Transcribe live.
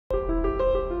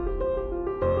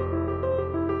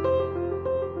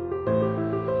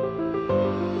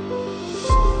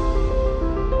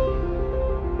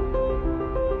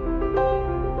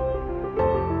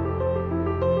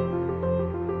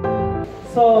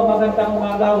magandang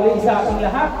umaga uli sa ating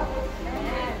lahat.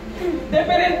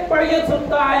 Different periods of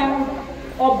time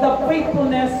of the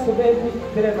faithfulness of every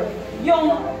believer.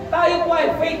 Yung tayo po ay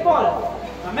faithful.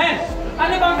 Amen.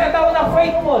 Ano bang tinatawag na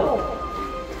faithful?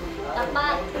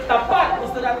 Tapat. Tapat.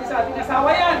 Gusto natin sa ating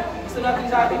asawa yan. Gusto natin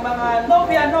sa ating mga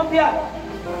nobya.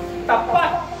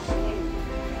 Tapat.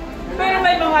 Pero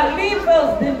may mga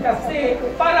labels din kasi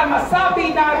para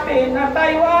masabi natin na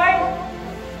tayo ay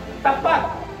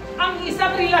tapat. Ang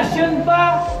isang relasyon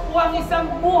ba o ang isang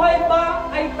buhay ba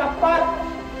ay tapat?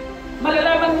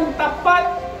 Malalaman mong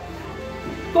tapat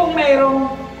kung mayroong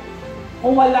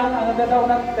kung walang ang tinatawag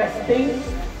ng testing,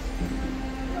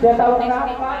 tinatawag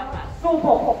na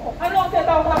pagsubok. Ano ang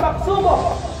tinatawag na pagsubok?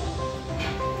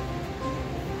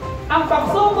 Ang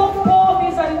pagsubok po,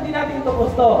 minsan hindi natin ito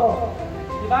gusto.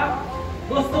 Diba?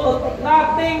 Gusto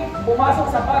nating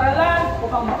pumasok sa paralan,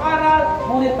 upang makaral,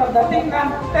 ngunit pagdating ng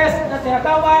test na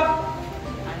tinatawag,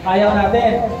 ayaw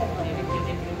natin.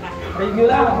 Review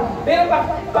lang. Pero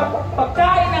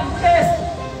pagkain ng test,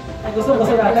 ay gusto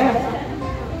natin.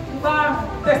 Diba?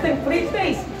 Testing free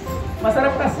taste.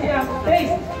 Masarap kasi ang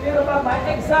taste. Pero pag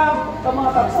may exam, pag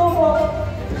mga pagsubok,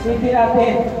 hindi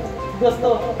natin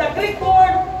gusto. The Greek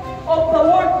word of the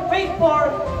word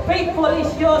faithful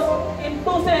is used in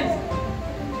two sense.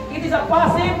 It is a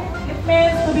passive. It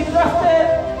means to be trusted,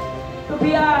 to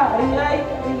be a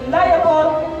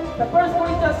reliable. The 1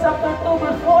 Corinthians chapter 2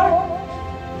 verse 4.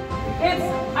 It's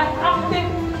an active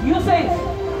usage.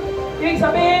 Ibig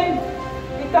sabihin,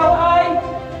 ikaw ay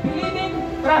believing,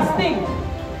 trusting.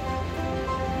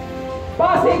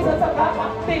 Passive at saka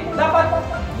active. Dapat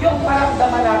yung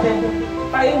maramdaman natin.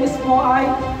 Tayo mismo ay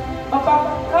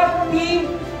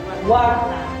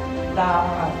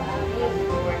mapagkatiwalaan.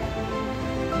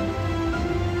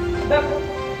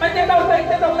 May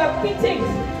tinatawag na teachings.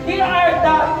 Here are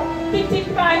the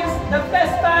teaching times, the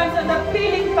test times, and the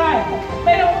feeling time.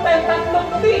 Mayroong tayong tatlong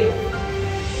T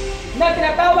na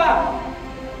tinatawag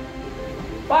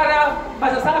para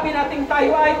masasabi natin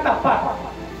tayo ay tapat.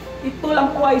 Ito lang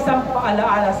po ay isang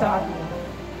paalaala sa atin.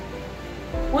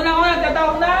 Unang-unang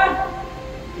tinatawag na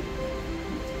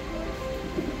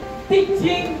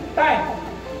teaching time.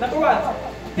 Number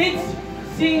 1,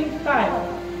 teaching time.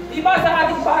 Diba sa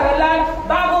ating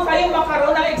paaralan, bago kayo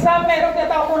makaroon ng exam, meron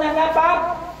tinatawag muna na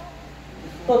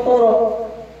tuturo.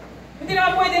 Hindi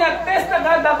naman pwede na-test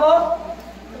agad ako.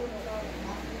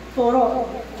 Turo.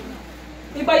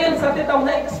 Iba yun sa tinatawag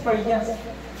na experience.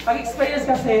 Pag-experience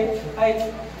kasi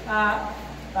ay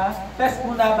test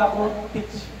muna bago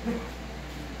teach.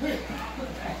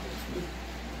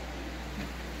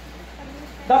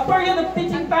 The period of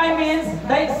teaching time means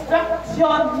the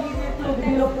instruction needed to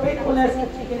develop faithfulness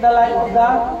in the life of the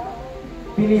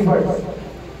believers.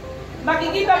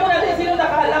 Makikita mo natin sino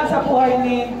nakaalam sa buhay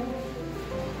ni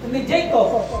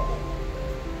Jacob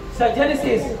sa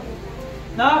Genesis.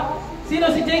 No?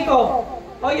 Sino si Jacob?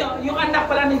 O yung anak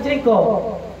pala ni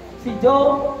Jacob. Si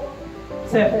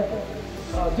Joseph.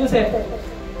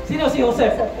 Sino si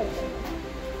Joseph?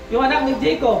 Yung anak ni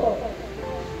Jacob.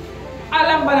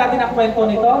 Alam ba natin ang kwento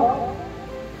nito?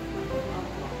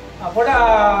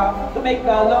 To make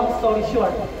the long story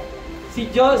short,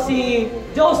 si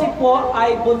Joseph po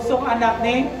ay bunsong anak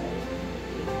ni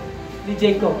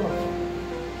Jacob.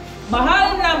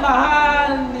 Mahal na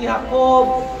mahal ni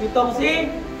Jacob itong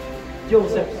si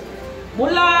Joseph.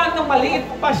 Mula nung maliit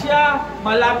pa siya,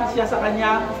 malapit siya sa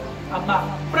kanyang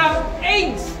ama. From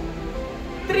age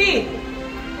 3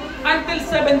 until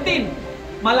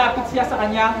 17, malapit siya sa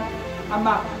kanyang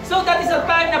ama. So that is a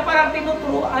time na parang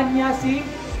tinuturuan niya si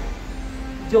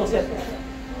Joseph.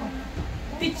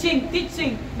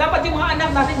 Teaching. Dapat yung mga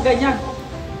anak natin ganyan.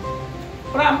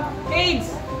 From age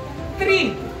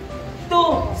 3 to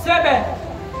 7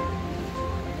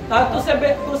 to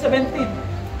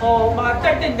 17 o mga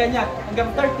 13 ganyan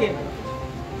hanggang 13.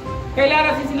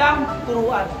 Kailangan natin silang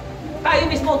turuan.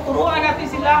 Tayo mismo turuan natin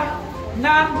sila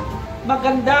ng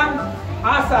magandang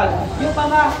asal. Yung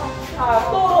mga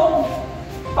turong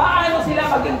paano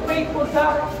sila maging faithful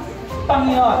sa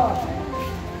Panginoon.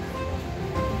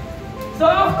 So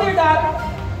after that,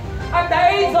 at the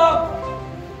age of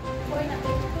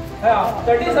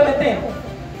 13, 17,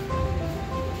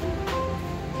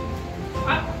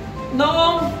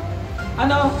 noong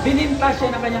bininta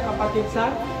siya ng kanyang kapatid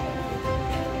sa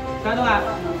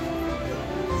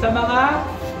sa mga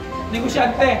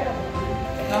negosyante.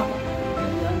 No?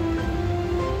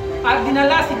 At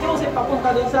dinala si Joseph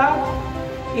papunta doon sa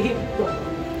Ehipto.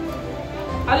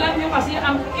 Alam niyo kasi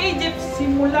ang Egypt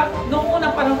simula noong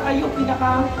unang panahon ay yung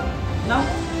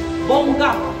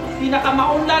bongga,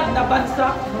 pinakamaunlad na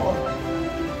bansa noon.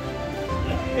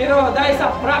 Pero dahil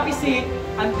sa prophecy,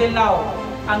 until now,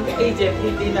 ang Egypt,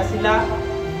 hindi na sila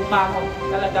bumangon.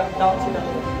 Talagang down sila.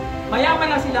 Mayaman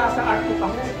na sila sa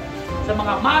artifacts, sa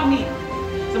mga mami,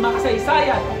 sa mga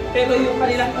kasaysayan. Pero yung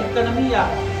kanilang ekonomiya,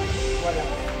 wala.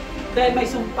 Dahil may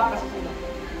sumpa kasi sila.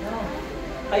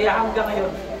 Kaya hanggang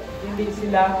ngayon, hindi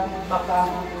sila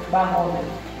makabangon.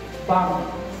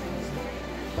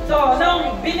 So,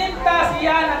 nung bininta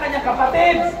siya ng kanyang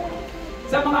kapatid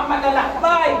sa mga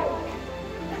manlalakbay,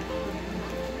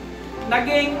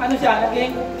 naging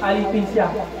alipin siya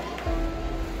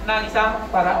ng isang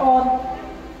paraon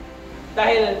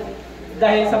dahil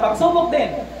sa pagsubok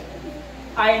din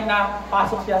ay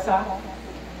napasok siya sa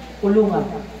kulungan.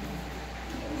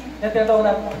 Yung tinatawag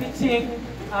na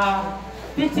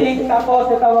teaching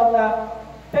tapos tinatawag na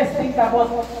testing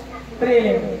tapos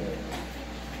training.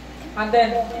 And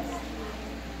then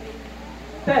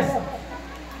test,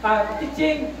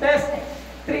 teaching, test,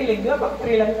 training. Di ba? Pag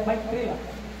training,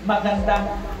 magandang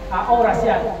oras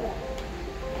yan.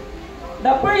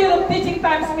 The period of teaching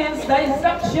times means the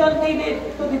instruction needed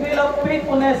to develop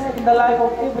faithfulness in the life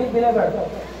of every believer.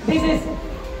 This is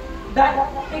the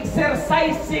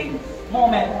exercising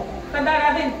moment.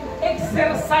 Tandaan natin,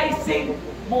 exercising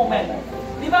moment.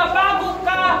 Di ba, bago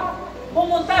ka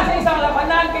pumunta sa isang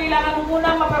labanan, kailangan mo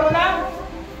munang magkaroon ng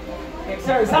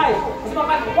exercise. Kasi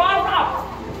warm up.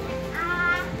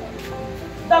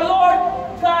 The Lord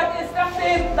God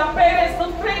instructed the parents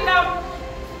to train up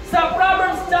sa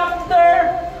Proverbs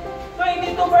chapter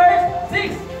 22 verse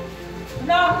 6.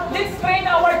 Now, let's train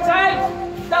our child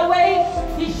the way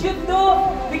he should do,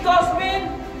 because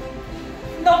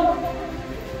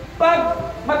pag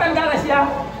matanda na siya,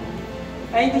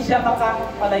 ay hindi siya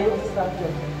makapalayo sa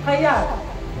instruction. Kaya,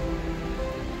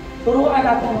 turuan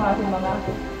natin yung ating mga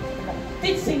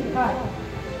teaching hand.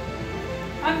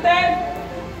 And then,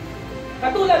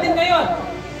 katulad din ngayon,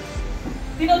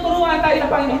 tinuturuan tayo ng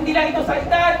Panginoon. Hindi lang ito sa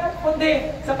edad, kundi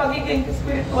sa pagiging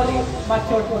spiritually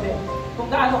mature po din.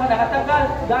 Kung gaano ka nakatagal,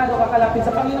 gaano ka kalapit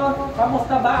sa Panginoon,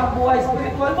 kamusta ba ang buhay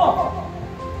spiritual mo?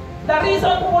 The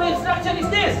reason for instruction is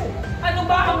this. Ano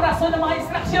ba ang rason ng mga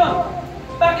instruction?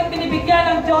 Bakit binibigyan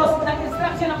ng Diyos ng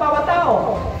instruction ng bawat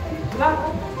tao?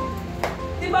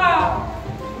 Diba,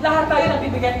 lahat tayo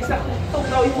nagbibigyan ng instruction. Ito,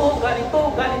 gawin mo,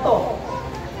 ganito.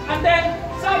 And then,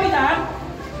 sabi na,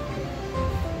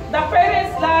 the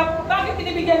parents love, bakit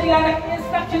binibigyan nila ng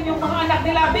instruction yung mga anak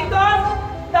nila? Because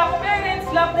the parents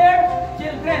love their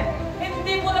children.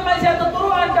 Hindi mo naman siya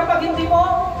tuturuan kapag hindi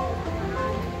mo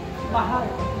mahal.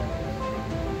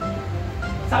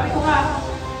 Sabi ko nga,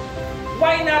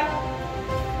 why not,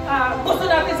 gusto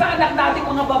natin sa anak natin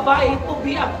mga babae to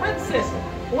be a princess.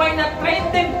 Why not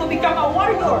train them to become a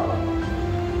warrior?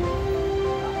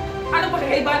 Ano pa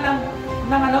kakaiba ng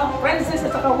princess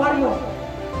at saka warrior?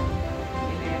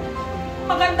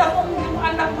 Maganda kung yung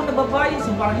anak mo na babae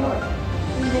si warrior.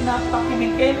 Hindi na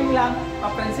pakiming-kiming lang,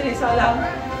 pa-prinsesa lang.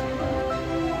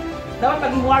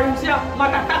 Dapat maging warrior siya,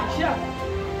 matatak siya.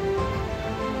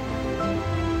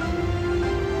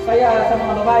 Kaya sa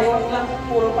mga babae, huwag lang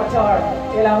puro pa-char.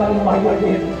 Kailangan maging warrior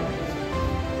din.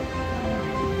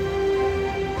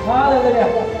 Hallelujah.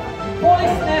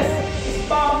 Foolishness is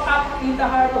bound up in the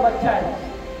heart of a child.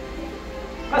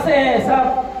 Kasi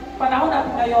sa panahon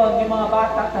natin ngayon, yung mga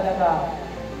bata talaga,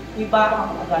 iba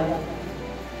ang ugali.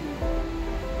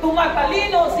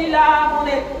 Tumatalino sila,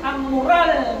 ngunit ang moral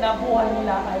na buhay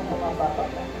nila ay bumababa.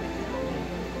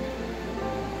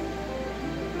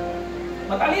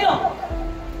 Matalino.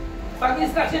 Pag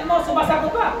instruction mo, sumasagot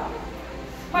ka.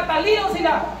 Matalino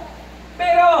sila.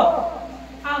 Pero,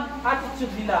 ang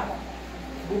attitude nila,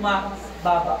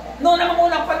 bumababa. Noon ang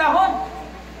unang panahon,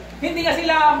 hindi nga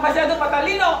sila masyado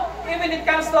matalino, even it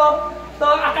comes to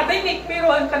academic,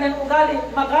 pero ang kanyang ugali,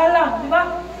 magalang, di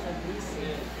ba?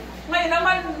 Ngayon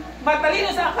naman, matalino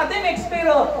sa academics,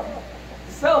 pero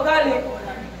sa ugali,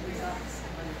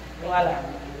 wala.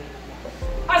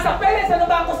 As a parents, ano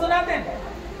ba ang gusto natin?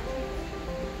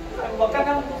 Huwag ka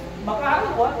nang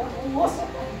mag-aaral,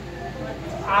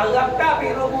 alam ka,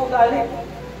 pero mo ugali.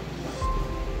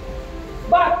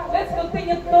 But, let's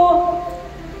continue to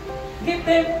give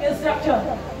them instruction.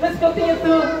 Let's continue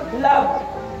to love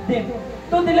them.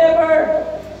 To deliver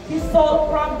his soul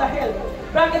from the hell.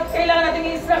 Bakit kailangan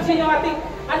natin instruction yung ating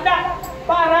anak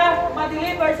para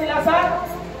ma-deliver sila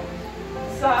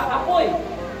sa apoy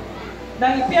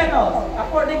ng impyerno,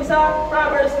 according sa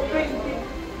Proverbs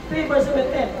 23 verse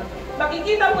 17.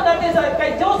 Makikita po natin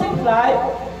kay Joseph's life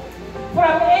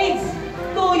from age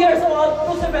 2 years old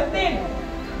to 17.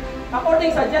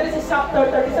 According sa Genesis chapter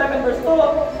 37 verse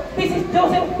 2, this is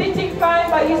Joseph teaching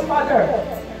time by his father.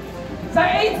 Sa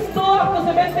age 2 up to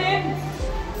 17,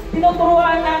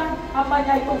 tinuturuan ng ama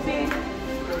niya itong si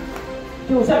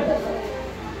Joseph.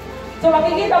 So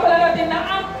makikita pala natin na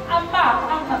ang ama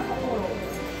ang nagtuturo.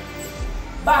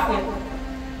 Bakit?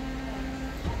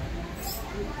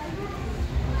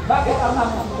 Bakit ang ama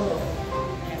ang nagtuturo?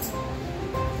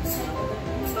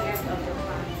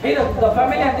 Pero the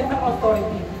family had different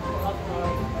authority.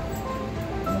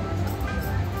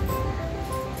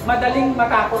 Madaling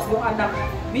matakot yung anak.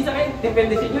 Minsan kayo,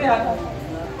 depende sa inyo yan.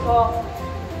 So,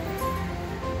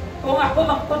 kung ako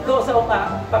magtudlo sa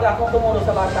uma, pag akong tumuro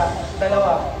sa bata,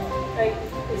 dalawa, ay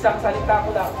isang salita ko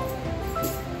lang.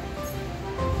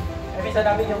 Eh, minsan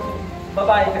namin yung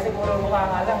babae kasi puro mukha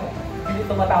nga lang, hindi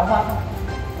tumatama.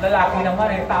 Lalaki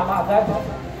naman tama agad.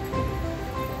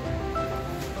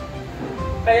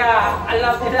 Kaya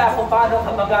alam nila kung paano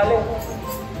ka magaling.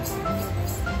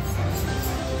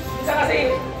 Isa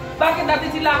kasi, bakit natin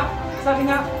sila, sabi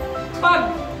nga, pag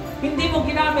hindi mo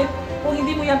ginamit, kung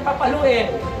hindi mo yan papaluin,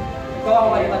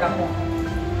 kawawa yung anak mo.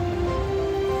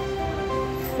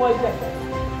 Spoiled yan.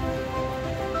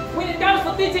 When it comes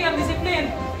to teaching and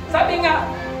discipline, sabi nga,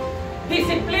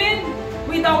 discipline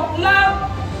without love,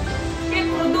 it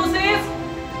produces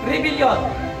rebellion.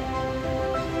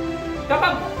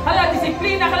 Kapag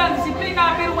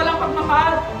disiplina, pero walang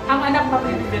pagmamahal, ang anak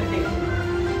magre-rebelde.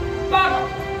 Pag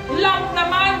love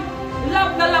naman,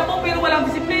 love na love mo pero walang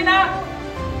disiplina,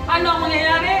 ano ang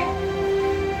mangyayari?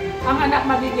 Ang anak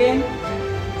magiging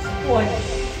spoiled.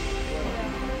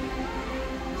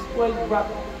 Spoiled brat.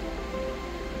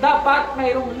 Dapat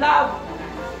mayroong love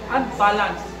and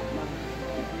balance.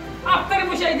 After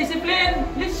mo siya i-discipline,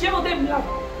 let's show them love.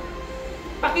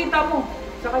 Pakita mo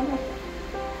sa kanya.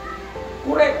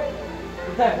 Correct.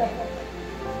 Then,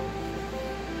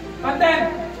 and then,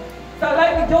 sa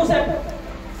life ni Joseph,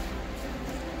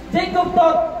 Jacob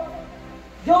taught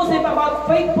Joseph about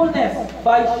faithfulness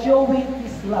by showing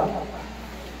his love.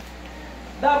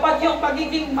 Dapat yung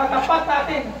pagiging matapat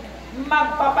natin,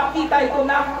 magpapakita ito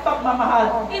ng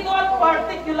pagmamahal. In what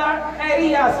particular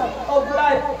areas of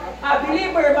life a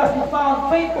believer must be found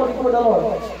faithful before the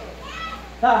Lord?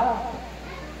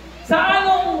 Sa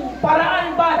anong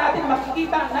paraan ba natin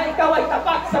makikita na ikaw ay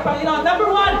tapat sa Panginoon?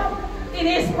 Number one, in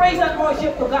His praise and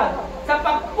worship to God. Sa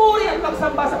pagpuri at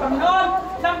pagsamba sa Panginoon.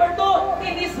 Number two,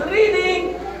 in His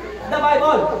reading the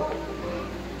Bible.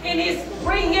 In His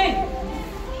praying.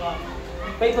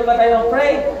 Faithful ba tayo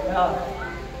pray?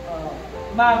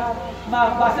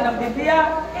 Magbasa ng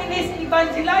Biblia. In His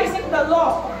evangelizing the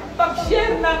lost.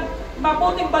 Pag-share ng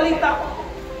mabuting balita.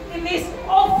 In His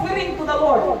offering to the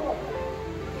Lord.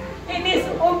 In His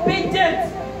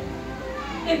obedience,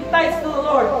 in tithes to the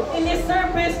Lord, in His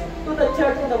service to the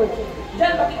church in the way.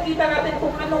 Diyan makikita natin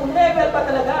kung anong level pa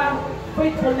talaga ang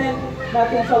faithfulness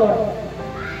natin sa Lord.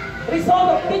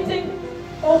 Result of teaching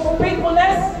of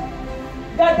faithfulness,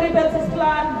 God reveals His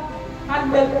plan and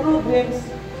will prove Him.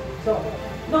 So,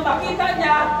 nung makita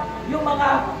niya yung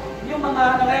mga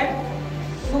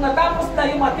nung natapos na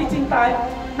yung mga teaching time,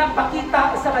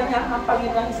 nagpakita sa kanya ang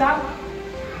Panginoon isang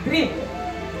dream.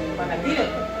 Panaginip.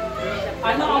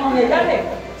 Ano ang mangyayari?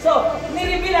 So,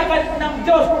 nireveal agad ng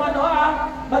Diyos kung ano ang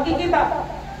magkikita.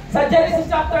 Sa Genesis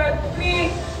chapter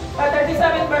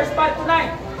 37 verse 5 to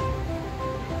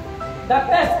 9. The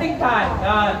testing time.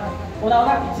 Yan.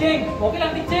 Una-una, teaching. Okay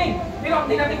lang teaching. Pero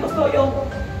hindi natin gusto yung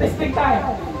testing time.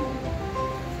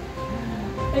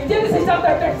 In Genesis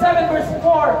chapter 37 verse 4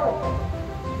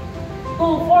 to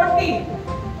 40,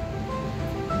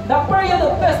 the period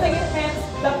of testing means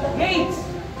the gates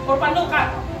or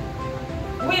panukat,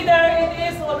 whether it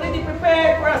is already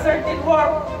prepared for a certain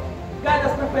work God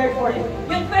has prepared for him.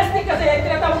 Yung testing kasi,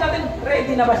 tinatawag natin,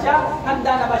 ready na ba siya?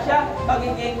 Handa na ba siya?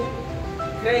 Magiging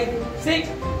grade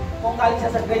 6, kung galing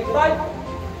siya sa grade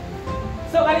 5.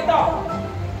 So, ganito.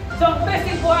 So, ang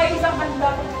testing ko ay isang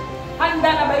handa. Handa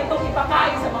na ba itong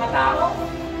ipakain sa mga tao?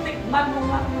 Tikman mo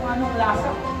nga yung anong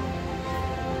lasa.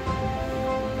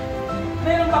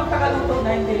 Meron bang tagaluto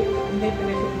na hindi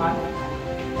tinitikman?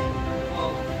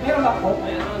 Meron ako?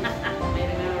 Meron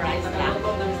rice lang.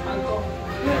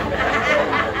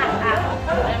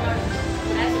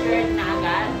 Assured na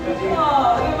agad.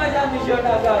 Oo, yung madami sure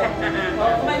na agad.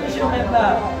 Kung may measurement na,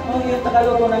 kung yung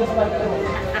tagaluto ng espanto.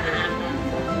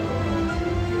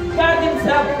 God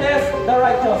Himself tests the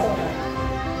righteous.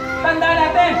 Tandaan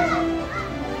natin,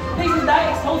 this is the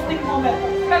exhausting moment.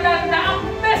 Tandaan na ang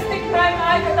testing time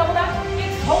ay katawag na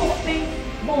exhausting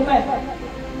moment.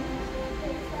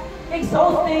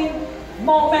 Exhausting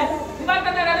moment. Diba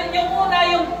tanda natin yung una,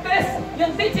 yung test,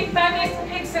 yung teaching time is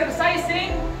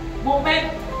exercising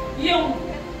moment. Yung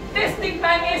testing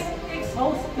time is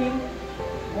exhausting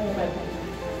moment.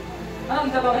 Anong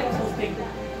isa ba exhausting?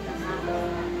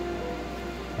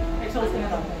 Exhausting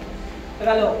ano?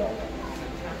 Tagalog.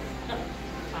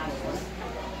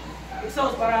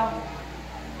 Exhaust, parang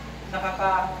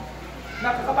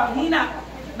nakakapanghina,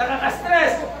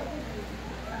 nakaka-stress.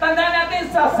 Tandaan natin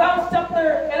sa Psalms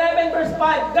chapter 11 verse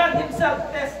 5, God Himself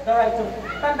tests the righteous.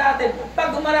 Tandaan natin,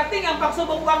 pag dumarating ang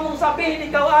pagsubok, huwag mong sabihin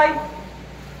ikaw ay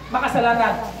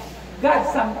makasalanan. God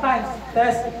sometimes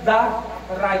tests the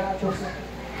righteous.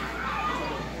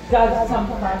 God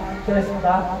sometimes tests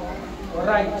the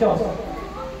righteous.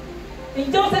 In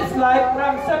Joseph's life,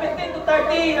 from 17 to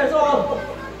 30 years old,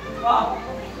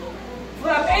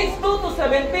 from age 2 to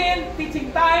 17,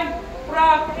 teaching time.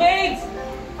 From age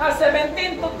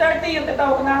 17 to 30, yung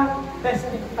tatawag na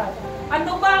testing time.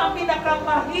 Ano ba ang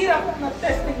pinakamahirap na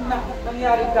testing na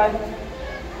nangyari kay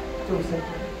Joseph?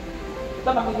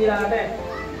 Ito, makikita natin.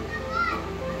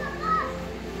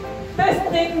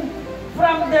 Testing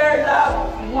from their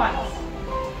loved ones.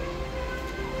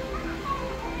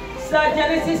 Sa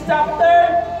Genesis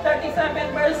chapter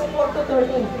 37 verse 4 to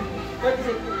 13.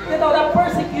 36. Ito na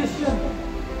persecution.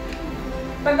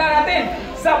 Tandaan natin,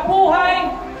 sa buhay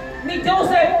ni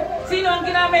Joseph, sino ang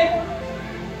ginamit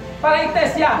para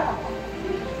i-test siya?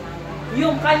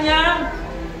 Yung kanyang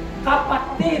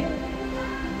kapatid.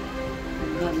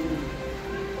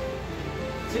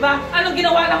 Diba? Anong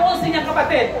ginawa ng 11 niyang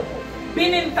kapatid?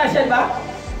 Bininta siya ba?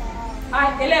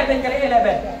 11 kali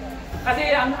 11.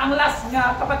 Kasi ang last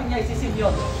nga kapatid niya si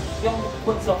Simeon, yung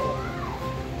bunso.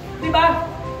 Diba?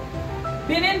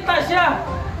 Bininta siya.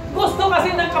 Gusto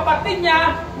kasi ng kapatid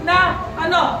niya na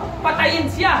patayin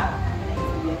siya.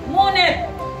 Ngunit,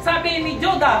 sabi ni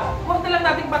Judah, huwag na lang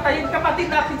natin patayin, kapatid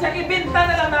natin siya, ibenta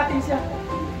na lang natin siya.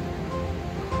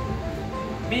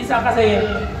 Minsan kasi,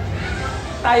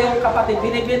 tayong kapatid,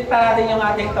 binibenta natin yung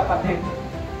ating kapatid.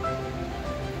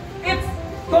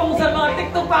 Kung sa mga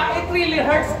TikTok pa, it really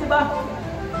hurts, di ba?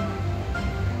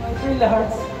 It really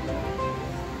hurts.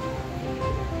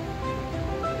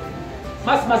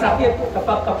 Mas masakit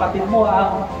kapag kapatid mo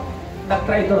ang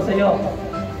nag-traitor sa iyo.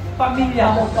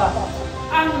 Pamilya mo pa.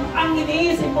 Ang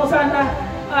iniisip mo sana,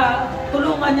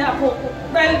 tulungan niya ako.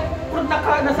 Dahil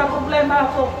nasa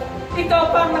problema ako, ikaw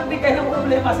pa ang nagbigay ng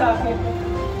problema sa akin.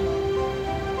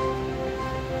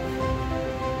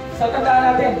 So,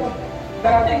 tandaan natin,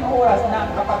 darating ang oras na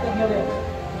ang kapatid nyo rin.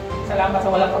 Salamat sa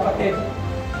walang kapatid.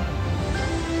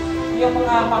 Yung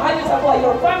mga mahal nyo sa buhay,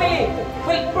 your family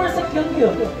will persecute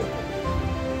you.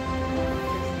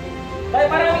 Dahil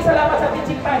maraming salamat sa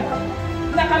teaching time.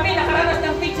 Na kami nakaranas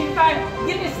ng teaching time,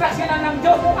 in-instructionan ng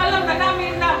Diyos. Alam na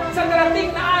namin na sa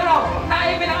darating na araw, na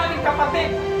even ang aming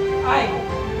kapatid ay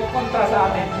kukontra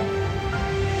sa amin.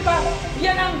 Diba?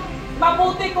 Yan ang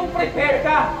mabuti kung prepare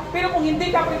ka. Pero kung hindi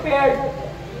ka prepared,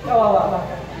 kawawa ka.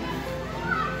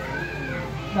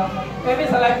 No.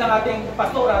 Even sa life ng ating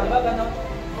pastora, di ba? Ganon.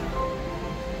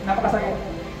 Napakasakit.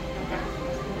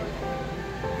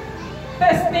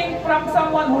 Testing from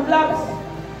someone who loves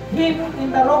him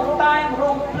in the wrong time,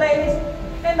 wrong place,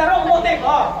 and the wrong motive.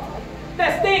 Oh.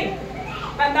 Testing.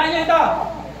 Tandaan nyo ito.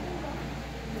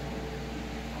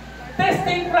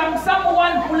 Testing from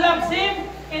someone who loves him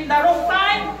in the wrong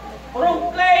time, wrong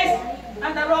place,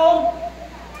 and the wrong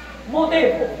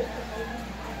motive.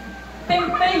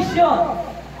 Temptation.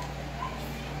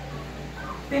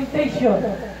 Temptation.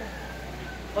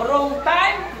 Wrong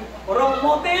time, wrong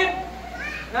motive.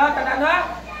 Tandaan na?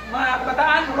 Mga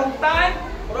kabataan, wrong time,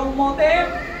 wrong motive.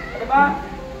 Diba?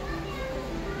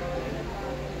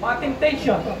 Mga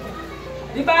temptation.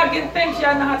 Diba, gintempt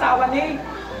siya ng asawa ni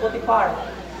Potiphar.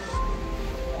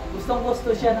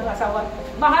 Gustong-gusto siya ng asawa.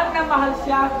 Mahal na mahal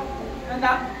siya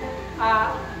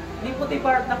ni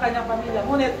Potiphar ng kanyang pamilya.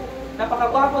 Ngunit,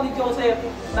 napakagwapo ni Joseph,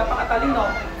 napakatalino.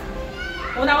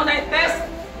 Una-una,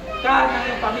 i-test ka ng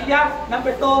iyong pamilya.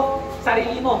 Number 2,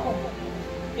 sarili mo.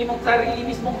 Imong sarili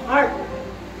mismong heart.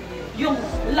 Yung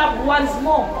loved ones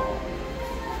mo.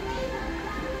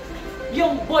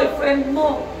 Yung boyfriend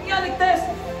mo. Yan,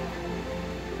 i-test.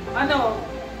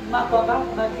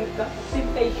 Nagkita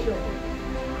temptation.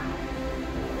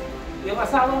 Yung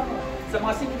asawa mo, sa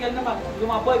mga single naman, yung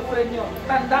mga boyfriend nyo,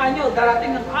 tandaan nyo,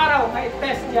 darating ng araw na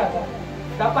i-test yan.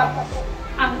 Dapat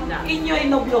ang inyo'y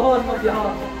nobyohon,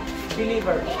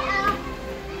 believer.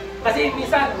 Kasi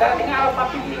minsan, darating araw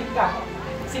papiliin ka.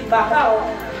 Simba ka o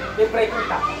i-pray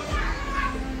kita.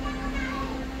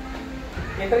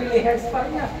 It really hurts pa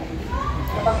rin yan.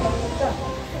 Kapag mamilin ka.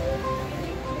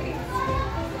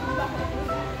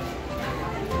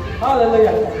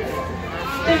 Hallelujah.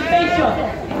 Temptation.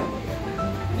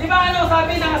 Di ba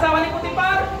sabi ng asawa ni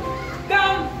Potiphar?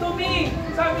 Come to me.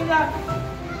 Sabi niya,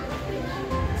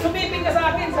 sumiping ka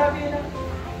sa akin, sabi niya.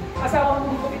 Asawa mo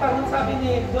dito, parang sabi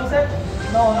ni Joseph,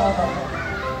 no.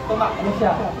 Tumakbo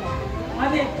siya.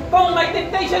 Ano, kung may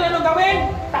temptation, anong gawin?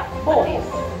 Takbo.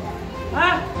 Ha?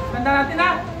 Tanda natin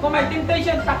ha? Kung may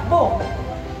temptation, takbo.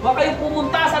 Huwag kayong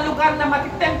pumunta sa lugar na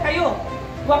matitempt kayo.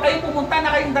 Huwag kayong pumunta na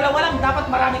kayong dalawa lang, dapat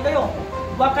marami kayo.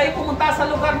 Huwag kayong pumunta sa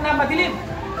lugar na madilim.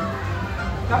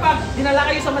 Kapag dinala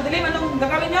kayo sa madilim, anong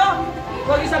gagawin nyo?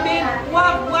 Huwag yung sabihin,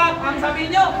 wag. Ang sabihin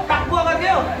nyo, takbo agad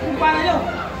kayo. Paano nyo?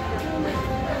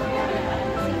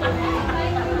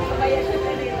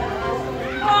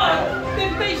 Oh,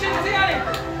 temptation kasi yan eh.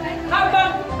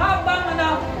 Habang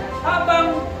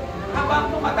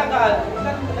tumatagal,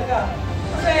 ganun talaga.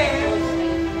 Kasi,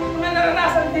 mga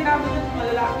naranasan din namin yung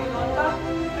malalaki noon.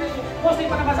 Mostly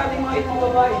pa naman sa ating mga itong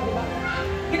babae, di ba?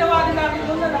 Ginawa din namin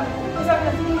doon na lang. Sabi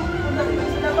na, punta dito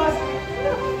sa labas.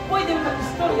 Pwede mo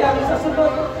mag-istorya sa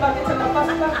sunod, bakit sa labas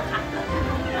ka?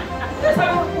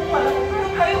 Sabi mo kung pala,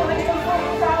 yung kayo, nag-isang po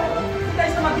yung tao. Hindi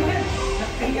tayo sa magiging.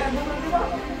 Nagkaya naman, di ba?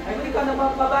 Ay, kung ikaw na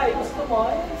mga babae, gusto mo,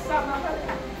 sama ka.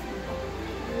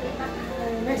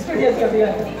 May experience kasi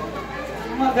yan.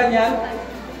 Mga ganyan.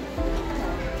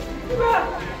 Di ba?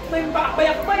 May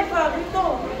bakbay-akbay pa dito.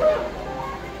 Di ba?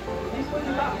 Hindi po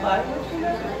yung bakbay.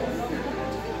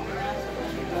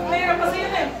 Mahirap kasi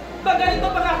yun eh. Pag ganito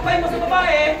pag-akbay mo sa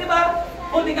babae, di ba?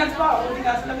 Holding hands pa, holding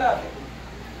hands lang agad.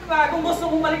 Di ba? Kung gusto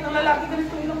bumalik ng lalaki,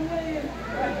 ganito yung lang eh.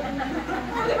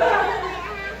 Di ba?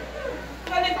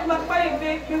 Ganito mag-akbay,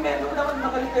 may meron naman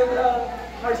magaling kayo na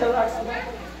martial arts. Ang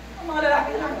mga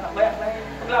lalaki lang, akbay-akbay.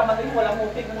 Paglaman din, walang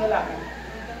upig ng lalaki.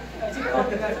 Sige,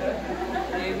 holding hands ka.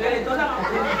 Ito na.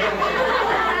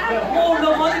 Ulo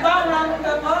mo, di ba? Walang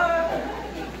naman.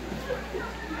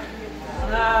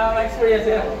 May experience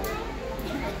yan.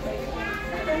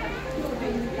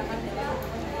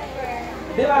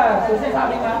 Di ba? So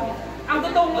sabi nga, ang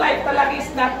totoong life talaga is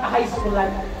not a high school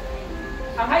life.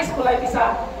 Ang high school life is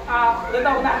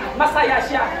masaya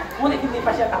siya, ngunit hindi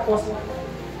pa siya tapos.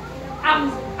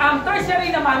 Ang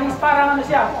tertiary naman is parang ano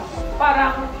siya,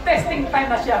 parang testing time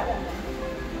na siya.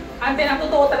 And then ang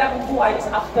totoo talagang buhay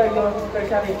is after your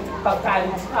tertiary,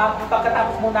 pag-college,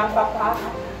 pagkatapos mo ng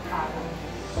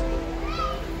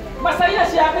masaya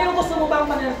siya, pero gusto mo bang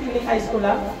mananatiling high school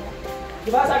lang?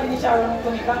 Diba sabi ni Sharon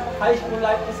Kunika, high school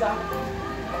life is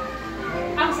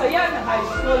ang saya ng high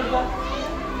school. Diba?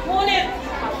 Ngunit,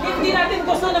 hindi natin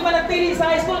gusto na manatili sa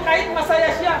high school kahit masaya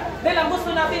siya. Dahil ang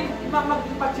gusto natin,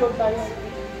 mag-mature tayo.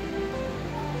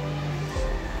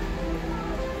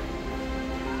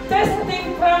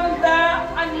 Testing from the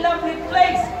unlovely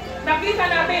place. Nakita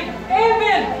natin,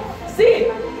 even si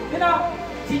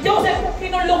Joseph,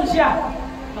 kinulong siya.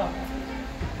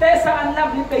 Sa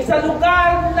unlovely place, sa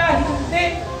lugar na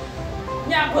hindi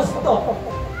niya gusto.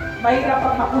 Mahirap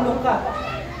ang makulong ka.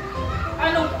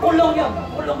 Anong kulong yun?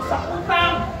 Kulong sa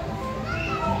utang.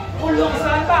 Kulong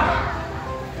sa ba?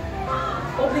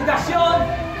 Obligasyon.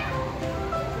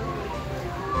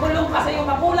 Kulong ka sa iyong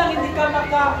magulang, hindi ka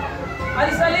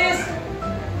maka-alis-alis.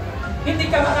 Hindi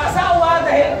ka maka-asawa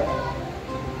dahil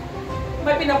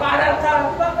may pinaparal ka.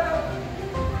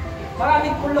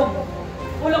 Maraming kulong.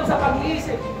 Kulong sa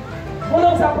pag-iisip.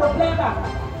 Kulong sa problema.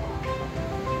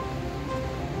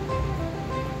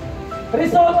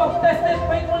 Result of tested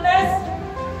faithfulness,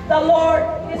 the Lord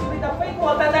is with the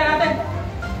faithful. Tandaan natin,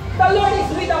 the Lord is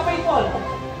with the faithful.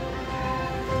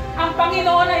 Ang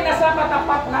Panginoon ay nasa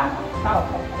matapat na tao.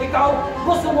 Ikaw,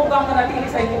 gusto mo bang manatili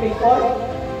sa hindi faithful?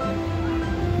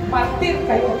 Martir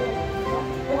kayo.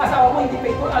 Kung asawa mo hindi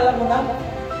faithful, alam mo na,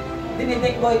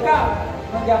 dinidikboy ka.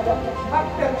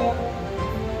 Martir mo.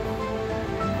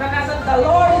 Nanasan, the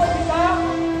Lord is with the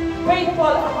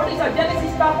faithful. According sa Genesis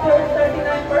chapter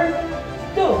 39 verse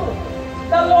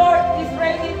 2. The Lord is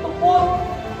ready to put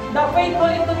the faithful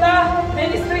into the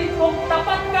ministry. Kung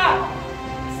tapat ka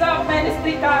sa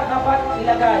ministry ka, dapat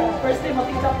ilagay. 1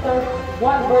 Timothy chapter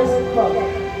 1 verse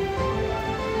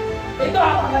 12. Ito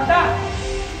ang maganda.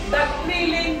 The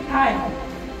thrilling time.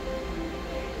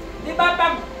 Di ba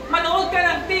pag manood ka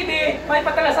ng TV, may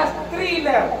patala sa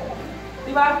thriller.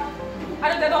 Di ba?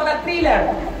 Ano gano'n na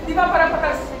thriller? Di ba parang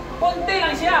patas, konti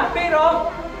lang siya, pero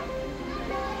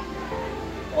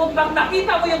kung bang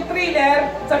nakita mo yung thriller,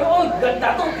 sabi, oh,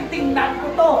 ganda to, titingnan ko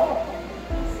to.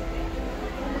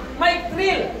 May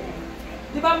thrill.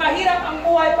 Di ba mahirap ang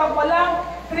buhay pag walang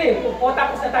thrill? O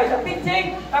tapos na tayo sa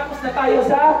teaching, tapos na tayo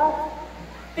sa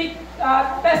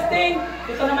testing,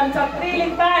 dito naman sa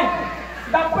thrilling time.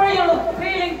 The period of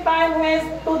thrilling time is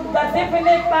to the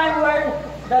definite time where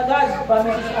the God's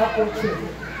promises are fulfilled.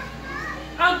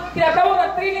 Ang tinatawag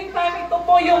na thrilling time, ito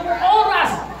po yung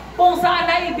oras kung saan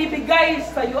na ibibigay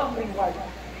sa iyo ang reward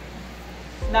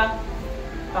ng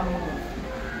Panginoon.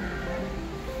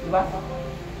 Diba?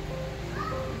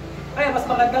 Kaya mas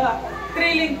maganda nga,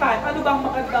 thrilling time. Ano bang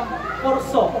magandang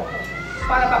kurso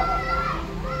para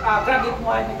graduate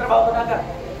mo ay may trabaho ka na agad?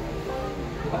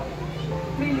 Diba?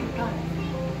 Thrilling time.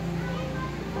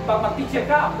 Pag mag-teacher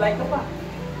ka, apply ka pa.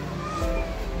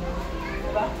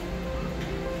 Diba?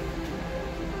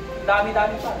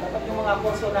 Dami-dami pa. Dapat yung mga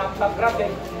kurso na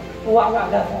pag-graduate, kuha ka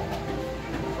agad.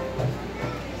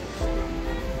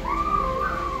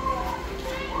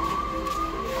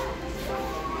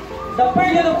 The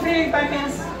period of thrilling time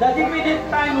means the definite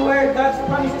time where God's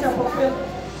promises are fulfilled.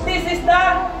 This is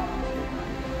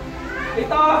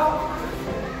ito,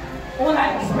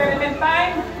 una, experiment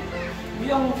time,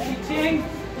 yung teaching,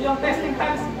 yung testing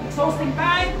time, exhausting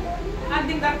time, and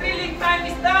then the thrilling time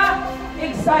is the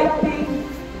exciting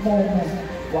moment.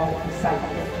 Wow,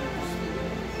 exciting.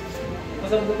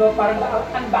 Gusto ko parang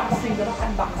unboxing,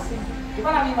 unboxing. Di ba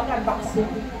namin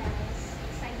mag-unboxing?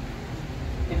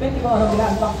 Depende kung ano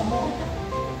ginagawa mo.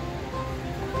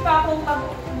 Tapos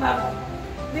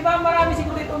di ba marami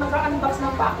siguro ito naka-unbox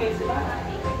ng package, di ba?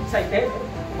 Excited?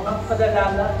 Mga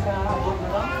kadalaga sa abot na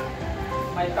lang.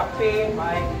 May kape,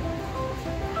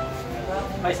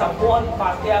 may sabon,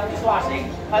 pastya,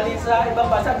 dishwashing. Halin sa ibang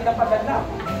bansa, pinapadala.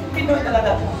 Pinoy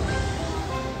talaga.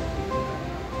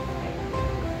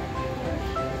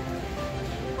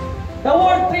 The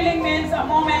word thrilling means a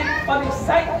moment of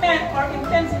excitement or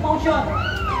intense emotion.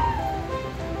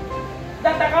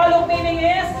 The Tagalog meaning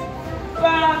is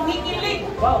pangingilig.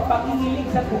 Wow, pangingilig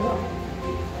sa tuwa.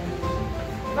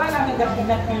 Ba namin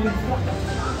nagkinig ka?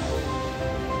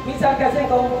 Minsan kasi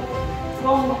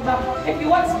if you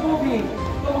watch movie,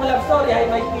 kung mga love story ay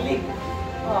may kilig.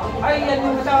 Ay yan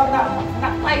yung tawag na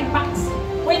climax.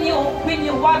 When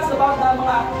you watch about the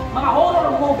mga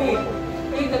horror movie,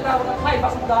 ay yung tawag na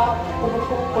climax na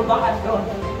kulbaan doon.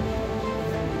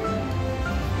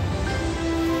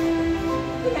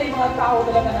 May mga tao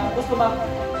talaga na gusto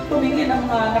tumingin ng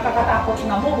nakakatakot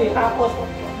na movie tapos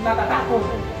natatakot.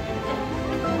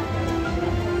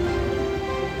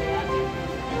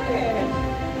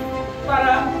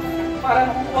 Parang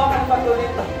kuha ka ng bato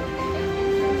nito.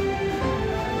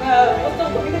 Gusto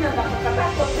tumingin ng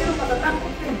nakakatakot pero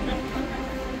matatakot din.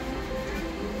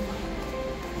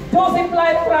 Joseph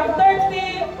life from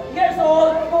 30 years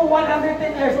old to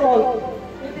 110 years old.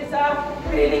 It is a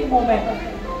thrilling moment.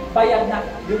 Bayad na,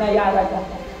 binayaran na.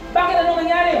 Bakit anong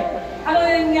nangyari? Ano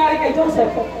nangyari kay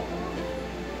Joseph?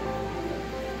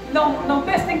 Nung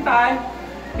testing time,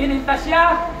 bininta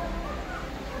siya,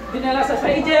 dinala sa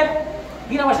Egypt,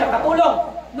 ginawa siya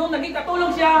katulong. Nung naging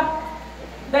katulong siya,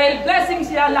 dahil blessing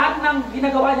siya, lahat ng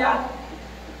ginagawa niya,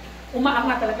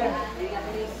 umaangat talaga.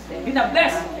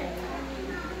 Binabless.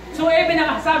 So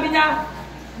sabi niya,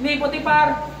 ni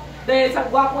Potiphar, dahil sa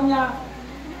gwapo niya,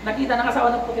 nakita ng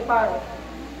asawa ng Potiphar,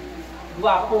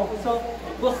 gwapo. So,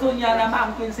 gusto niya na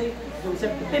maangkin si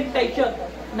Joseph. Temptation.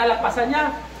 Nalagpasan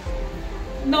niya.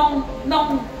 Nung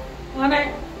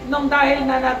dahil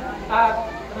na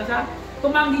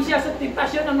tumanggi siya sa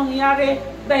temptasyon, anong nangyari?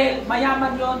 Dahil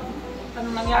mayaman yon,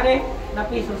 anong nangyari?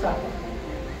 Napriso siya.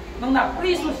 Nung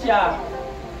napriso siya,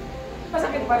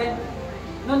 masakit pa rin.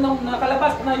 Nung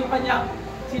nakalabas na yung kanyang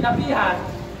sinabihan,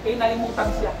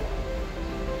 nalimutan siya.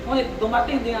 Ngunit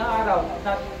dumating din ang araw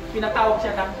na pinatawag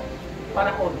siya ng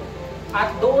Paraon.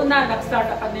 At doon na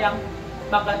nag-start ang kanyang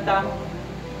magandang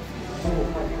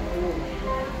buhay.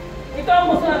 Ito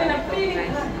ang gusto natin ng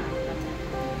thrilling.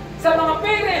 Sa mga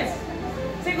parents,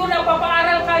 siguro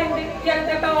papaaral ka, hindi yan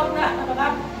tatawag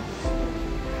na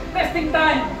testing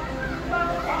time.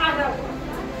 Paaral.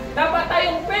 Dapat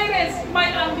tayong parents may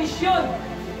ambisyon.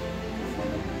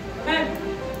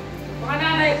 Mga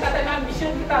nanay at tatay, may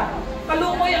ambisyon kita.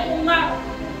 Kalumoy ang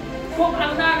kung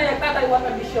ang nanay at tatay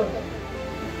walang ambisyon.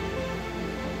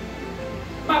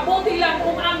 Mabuti lang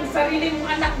kung ang sarili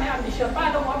mong anak may ambisyon.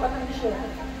 Paano mo ang ambisyon?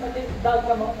 Dahil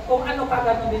ka mo, kung ano ka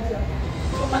gano'n din siya.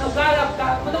 Kung manugalap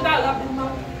ka, manugalap din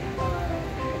mo.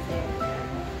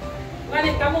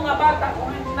 Nganit ka mo nga bata,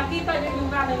 kung nakita niyo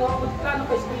yung nanay mo, kung kano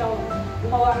pa eskwela ko,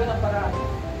 gumawa rin ng paraan.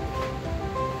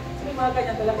 So may mga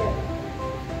ganyan talaga.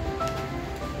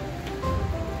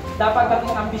 Dapat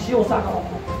maging ambisyosa ka.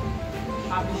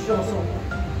 Ambisyoso.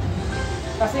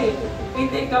 Kasi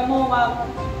hindi ka mo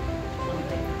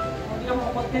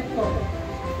kontento.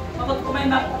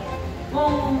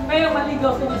 Kung kayo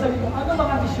maligaw sa inyo, sabi mo, ano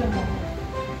bang ambisyon mo?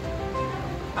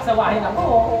 Asawahin ako,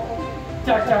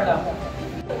 char-char lang.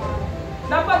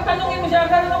 Dapat tanungin mo siya,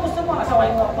 gano'n ang gusto mo?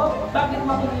 Asawahin mo ako? Bakit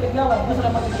mo ako niligawan? Gusto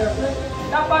lang mag-girlfriend?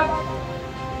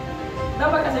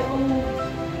 Dapat kasi kung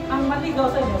ang maligaw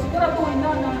sa inyo, siguraduhin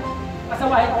na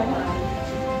asawahin ko mo.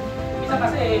 Isa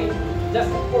kasi,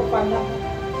 just for fun lang.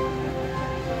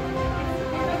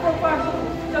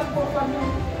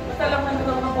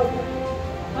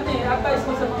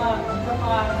 sa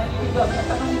mga naniligaw,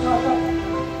 natanong nyo ako,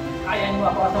 kaya nyo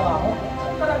ako asawa mo?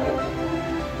 Talaga.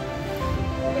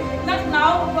 Not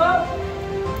now, but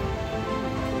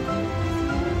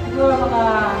siguro mga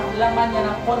laman niya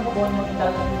ng konbo nyo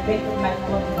late night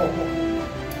konbo.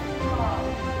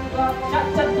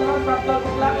 Chat-chat nyo from 12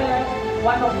 o'clock,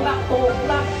 1 o'clock, 2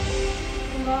 o'clock.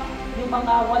 Yung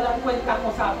mga walang kwentang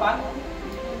usapan,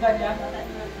 yung ganyan.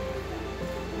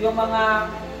 Yung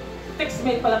mga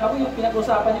textmate pa lang ako, yung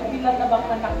pinag-usapan niyo, ilan na bang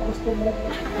anak gusto mo?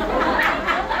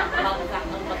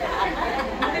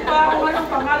 Hindi ba kung anong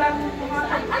pangalan mga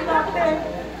natin?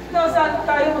 No, saan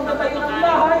tayo magtatayo ng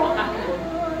bahay?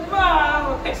 Diba,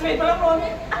 textmate pa lang nun.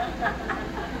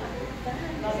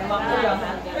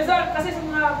 Kasi sa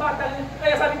mga bata,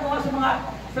 kaya sabi ko nga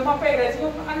sa mga parents,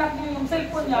 yung anak niyo, yung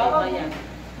cellphone niya,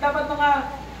 dapat mga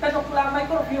tanok lang, may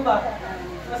curfew ba?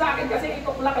 Sa akin kasi 8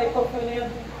 o'clock, curfew na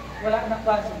yun. Wala nang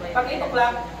class. Pag 8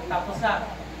 o'clock, tapos na.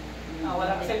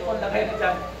 Wala cellphone lang kayo na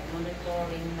dyan.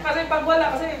 Kasi pag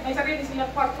wala, kasi may sarili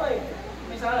silang kwarto eh.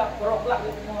 May sala, 4 o'clock.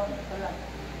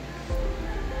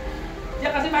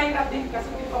 Diyan kasi mahirap din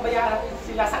kasi pabayaan natin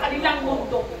sila sa kanilang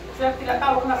mundo. Sila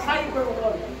tinatawag na cyber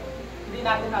world. Hindi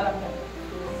natin alam yan.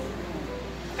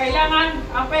 Kailangan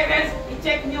ang parents,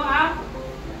 i-check nyo ang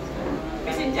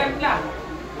messenger nila,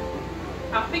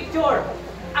 ang picture,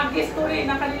 ang history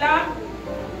ng kanilang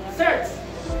search.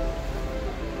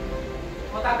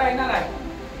 O tatay nanay,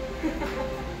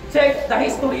 check the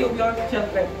history of your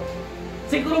children.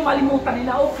 Siguro malimutan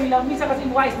nila, okay lang. Minsan kasi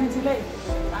wise din sila eh.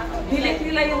 Delete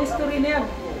nila yung history na yan.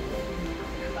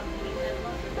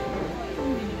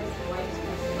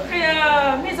 Kaya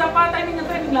minsan pa-timing ng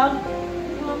training lang.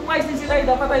 Wise din sila eh.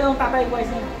 Dapat tayo ng tatay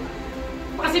wise na.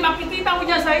 Kasi makikita mo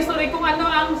dyan sa history kung ano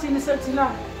ang sinesearch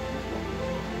sila.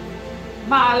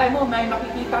 Maalay mo, may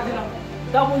makikita sila.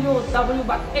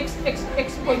 www.xxx.com.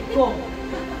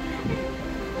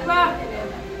 Diba?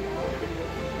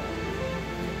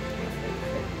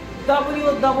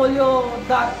 www.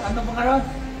 Ano ba nga ron?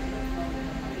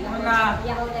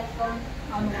 Yahoo.com.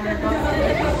 Ano ba ito?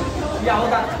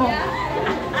 Yahoo.com.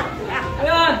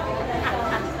 Ayun!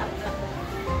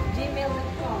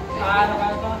 Gmail.com. Ano ka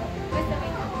ito?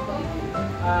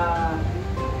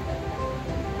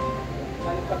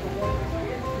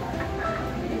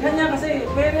 Ganyan kasi,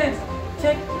 parents,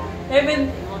 check.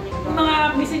 Even yung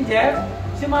mga messenger,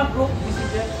 yung mga group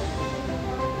messenger.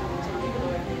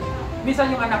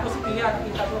 Minsan yung anak ko si Pia,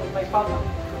 nakita ko, may pag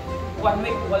 1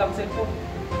 week, walang cellphone.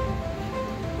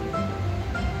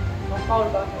 Ang Paul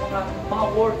ba? Mga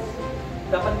words,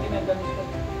 dapat ginagamitan.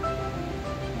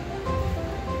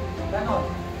 Ganon.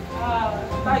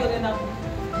 Tayo rin ang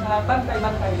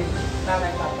bantay-bantay rin,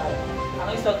 nanay-tatay. Ang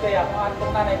isot kaya, kung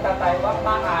anong nanay-tatay,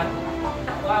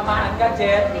 wamaan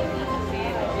gadget,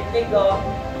 itigo,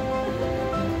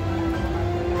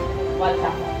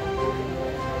 wala.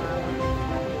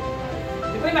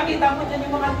 Di ba makita mo dyan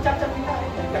yung mga chat-chat nila,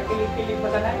 nagkakilig-kilig pa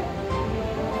na eh.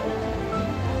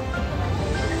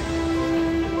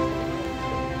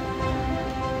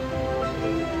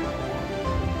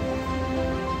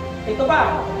 Ito pa,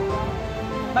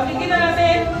 makikita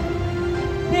natin,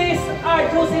 these are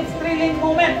Joseph's thrilling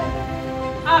moment,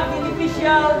 a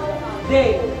beneficial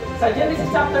day. Sa Genesis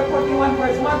chapter 41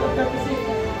 verse 1 to 36,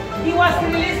 he was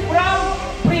released from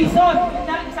prison. Yun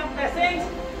na isang blessings.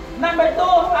 Number 2,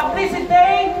 a blessed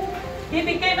day, he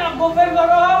became a governor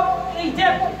of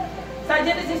Egypt. Sa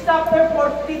Genesis chapter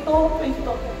 42-22.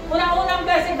 Unang-unang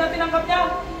blessing na tinanggap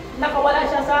niya, nakawala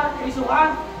siya sa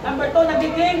prisuhan. Number 2,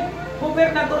 nagiging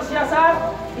gobernador siya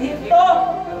sa Egypto.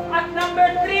 At number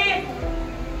 3,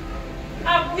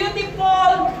 a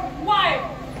beautiful wife.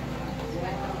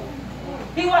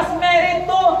 He was married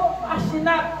to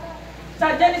Ashnat.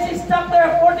 Sa Genesis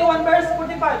chapter 41 verse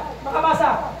 45.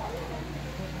 Makabasa.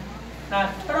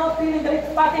 Pero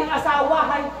pati ang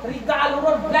asawa ay regalo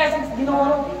ron, blessings,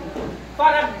 Ginoo.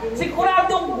 Para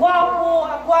siguradong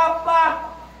gwapo,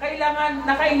 gwapa, kailangan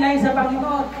nakainay sa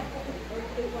Panginoon.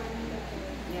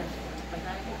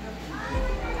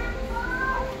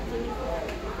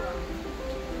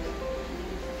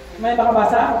 May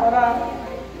makabasa? Para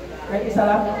kahit isa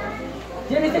lang.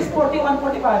 Genesis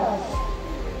 41-45.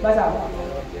 Basa.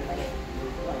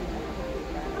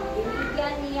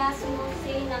 Binigyan niya si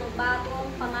Mose ng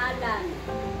bagong pangalan.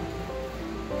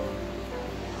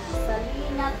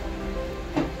 Salinat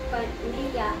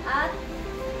niya at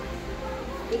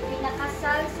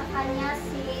ipinakasal sa kanya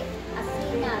si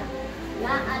Asinat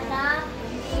na anak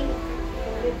ni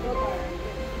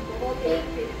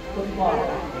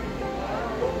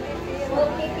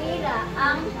Potipira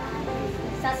ang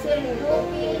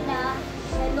saserdote na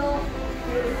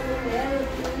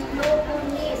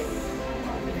Peloponnes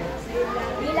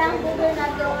Bilang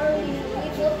gobernador,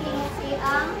 libutin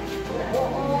siyang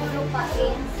buong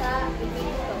lupain sa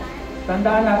Egypto.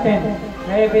 Tandaan natin,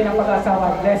 na even ang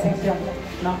pag-asawa, blessings yan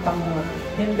ng Panginoon.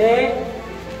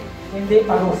 Hindi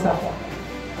parusa.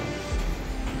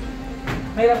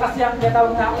 Mayroon kasi ang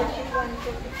tinatawag na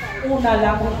una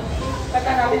lang.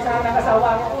 Kaya natin sa ating asawa,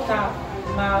 una,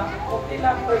 okay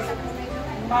lang, first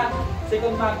month,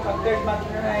 second month, pag third month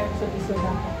na yung sunod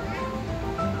na.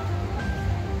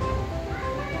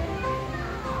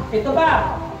 Ito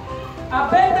ba?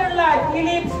 A better life, he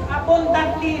lives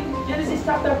abundantly. Genesis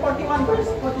chapter 41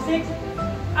 verse 46.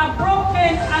 A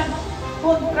broken and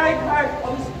contrite heart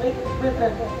of his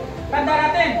brethren.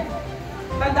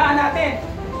 Tandaan natin,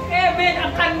 even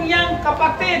ang kanyang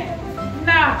kapatid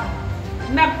na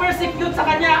nag-persecute sa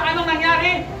kanya, anong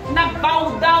nangyari?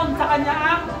 Nag-bow down sa kanya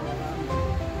ang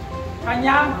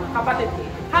kanyang kapatid.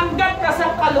 Hanggat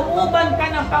nasa kalooban ka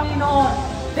ng Panginoon,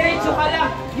 diretso ka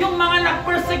lang. Yung mga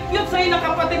nag-persecute sa iyo ng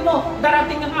kapatid mo,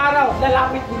 darating ang araw,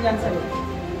 lalapit din yan sa iyo.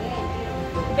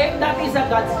 And that is a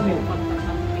God's will.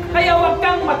 Kaya huwag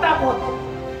kang matakot.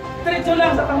 Diretso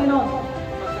lang sa Panginoon.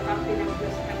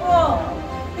 Oh,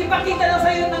 ipakita lang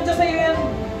sa iyo ng Diyos sa iyo yan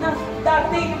na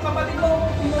dati yung kapatid mo,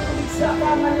 pinutuligsa ka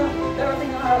ngayon,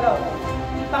 darating ang araw.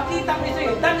 Ipakita mo sa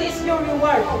iyo. That is your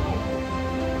reward.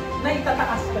 Na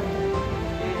itataas ka niya.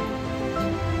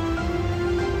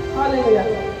 Hallelujah.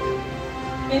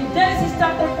 In Genesis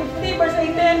chapter 50 verse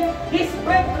 18, his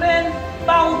brethren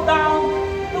bowed down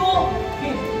to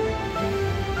him.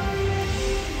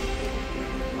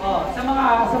 Oh, sa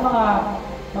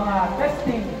mga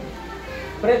testing,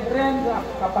 brethren,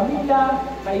 kapamilya,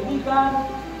 kaibigan,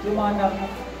 yung mga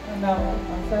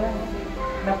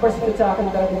na-persecute sa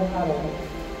akin darating ng araw,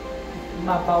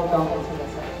 ma-bow down ko sila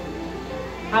sa akin.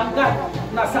 Hanggat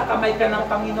nasa kamay ka ng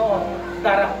Panginoon,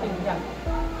 darating yan.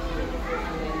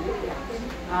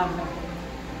 Amen.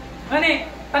 Ngani,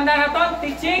 tanda na to,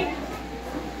 teaching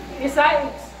is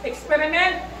a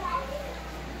experiment.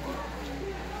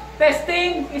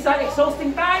 Testing is a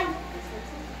exhausting time.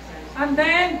 And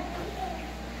then,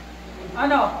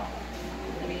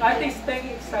 I think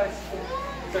staying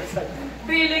excited.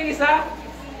 Feeling is a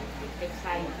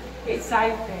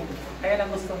exciting. Kaya lang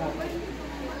gusto natin.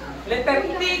 Letter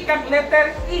T kag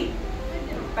letter E.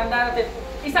 Tanda natin,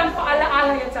 isang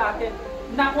paalaala yan sa atin.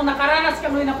 Na kung nakaranas ka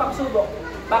mo ng pagsubok,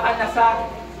 baka nasa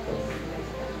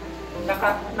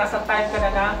time ka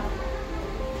na ng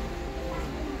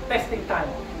testing time.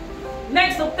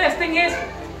 Next of testing is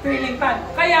feeling time.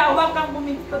 Kaya huwag kang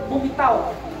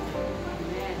bumitaw.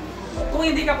 Kung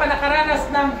hindi ka pa nakaranas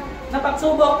ng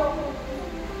pagsubok,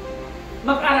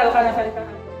 mag-aral ka ng salita ng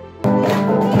Diyos.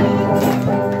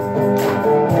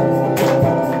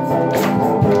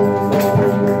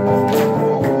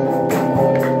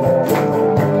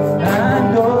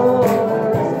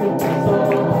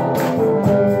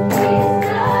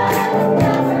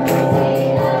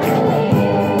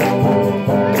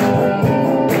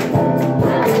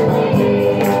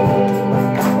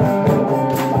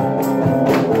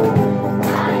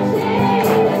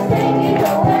 Take it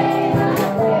away, my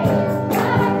pain,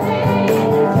 my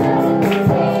pain.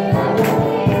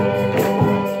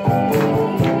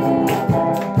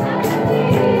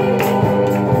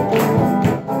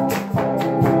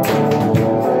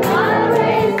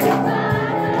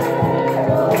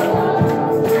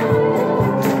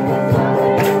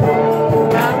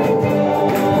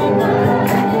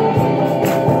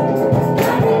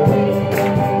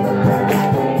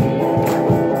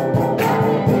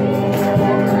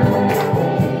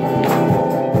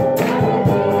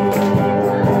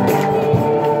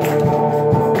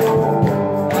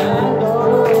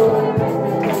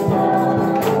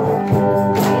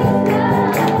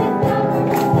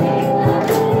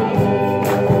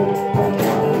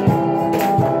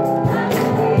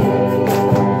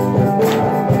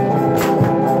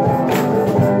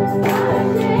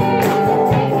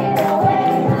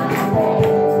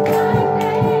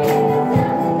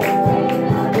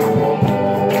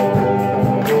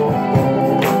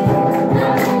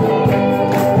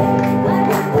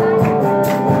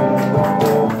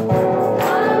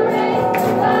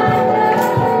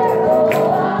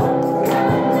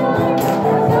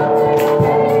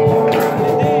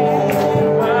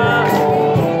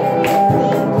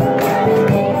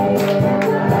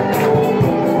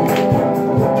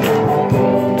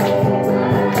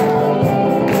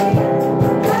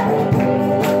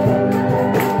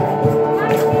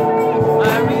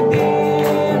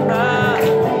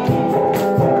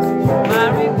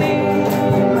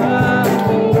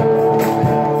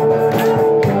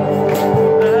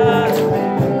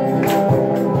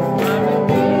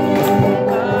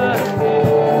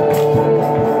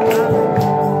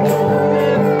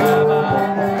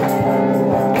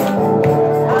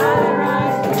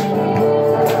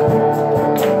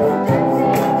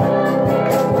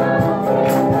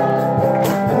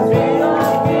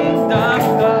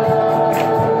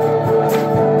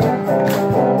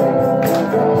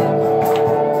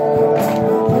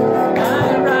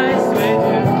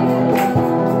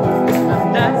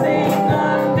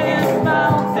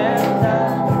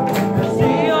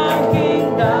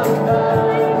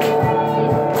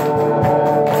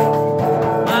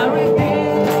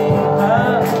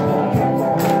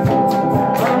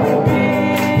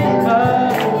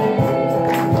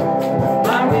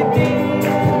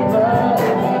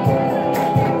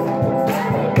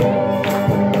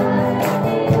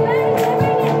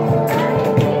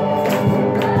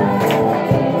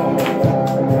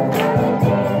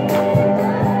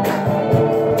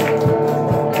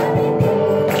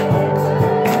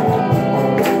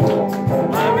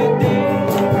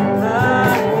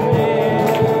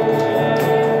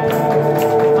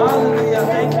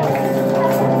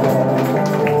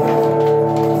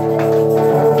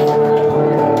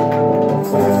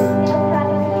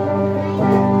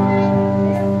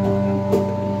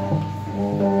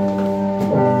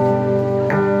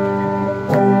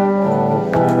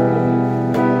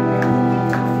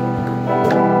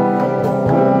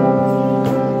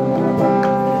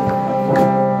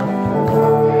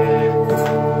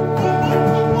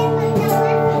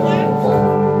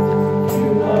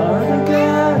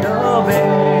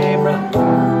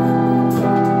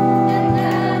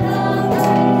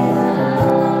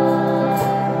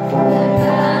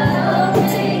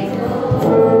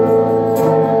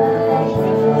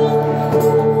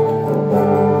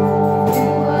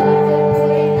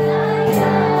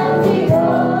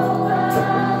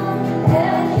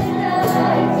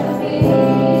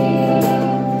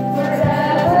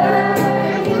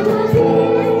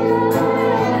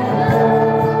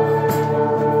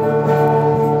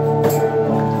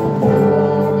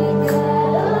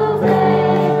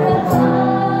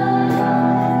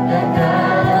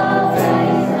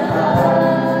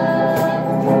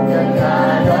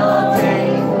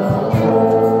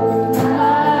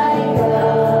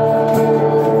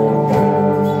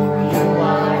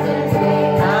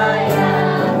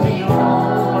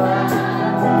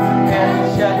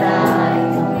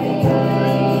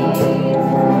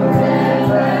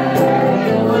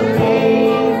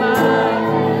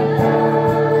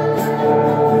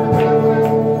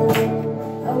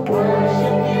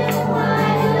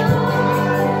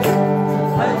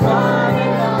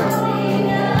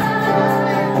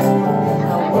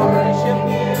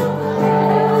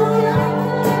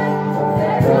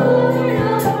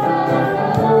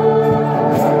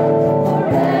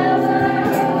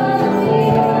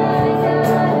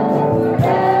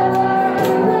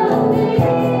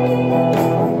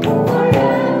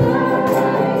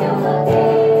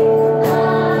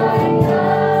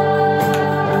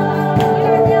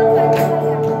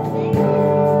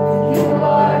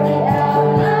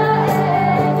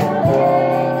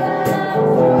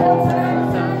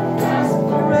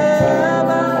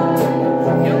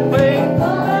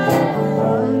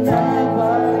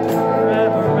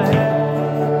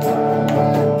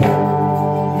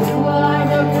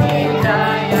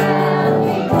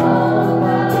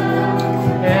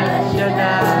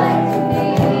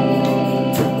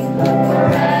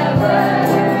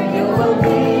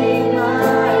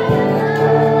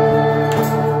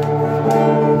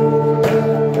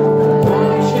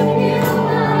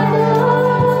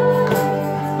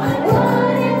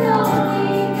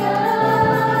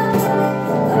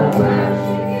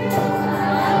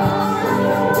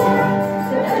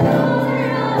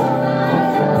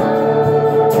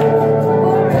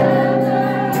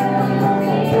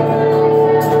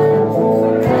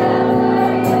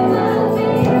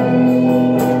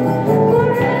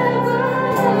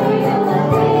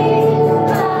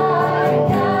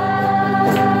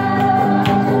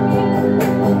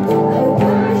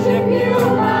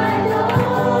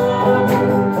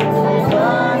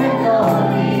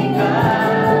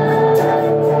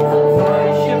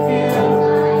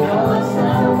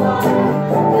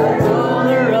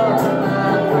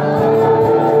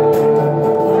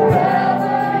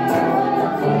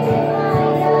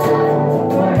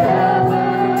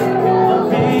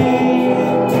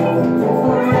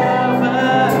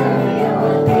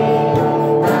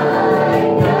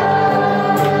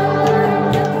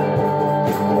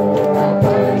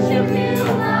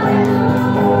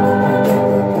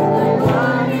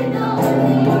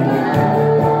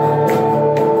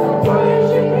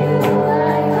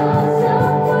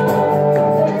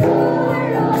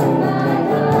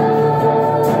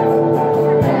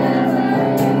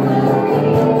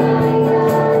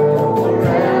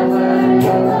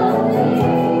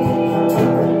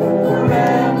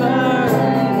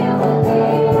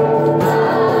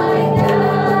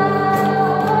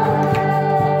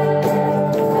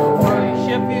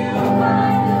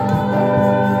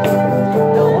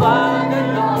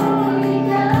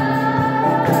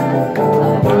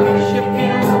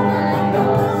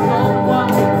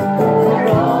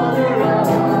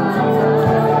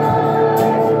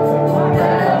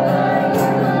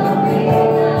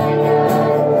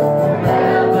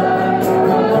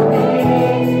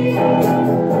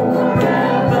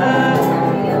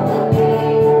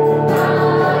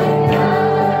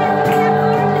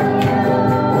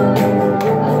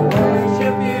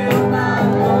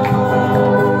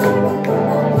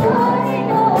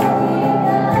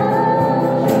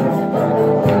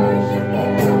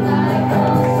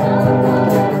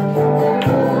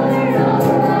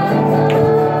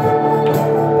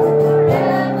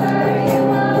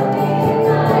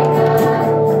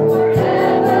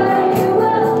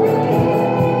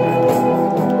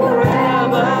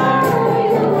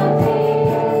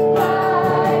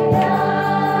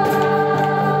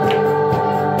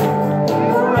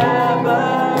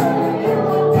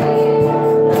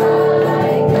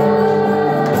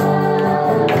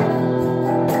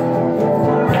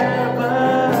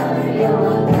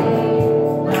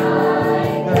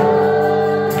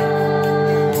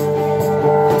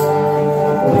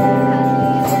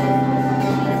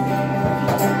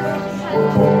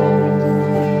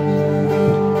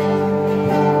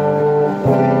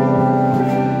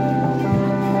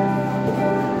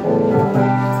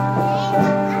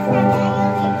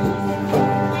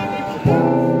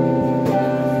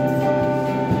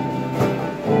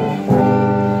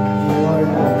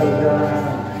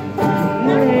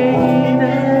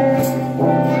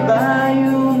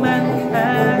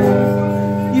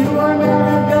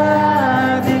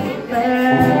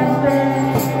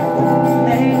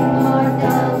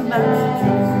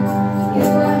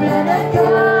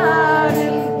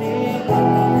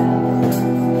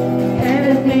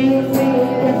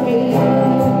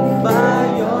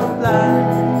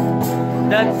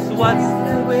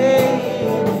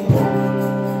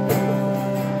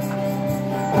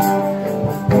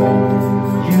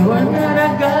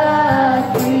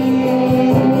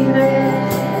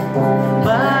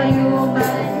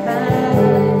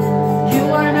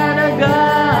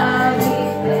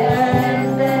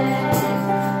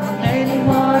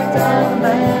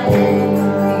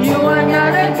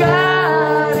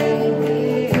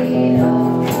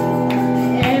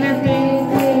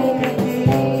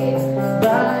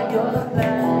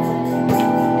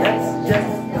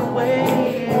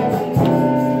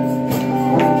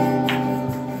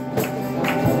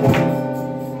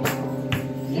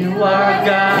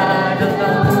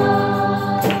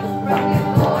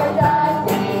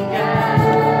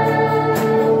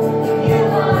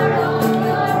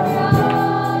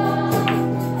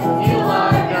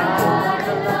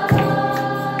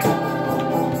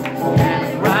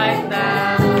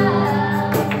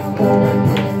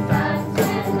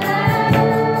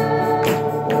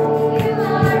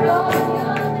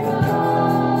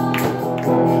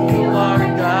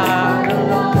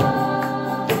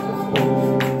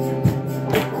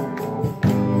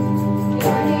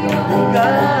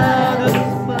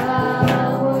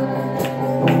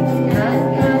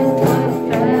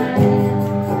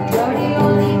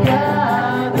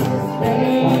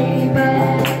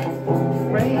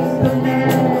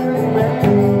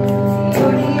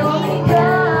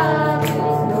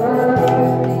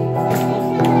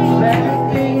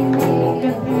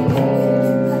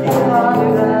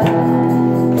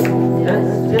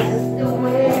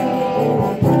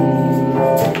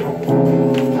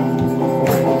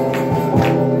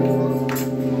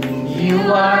 You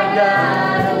are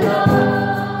God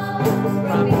alone.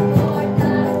 From before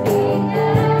the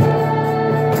beginning,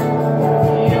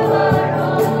 you are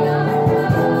on your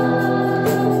throne.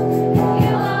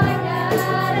 You are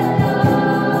God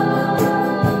alone.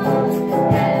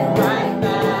 And right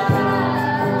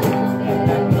now, in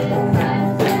the good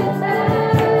times and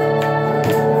bad,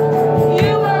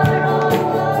 you are on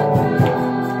your throne.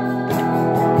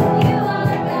 You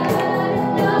are God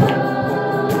alone.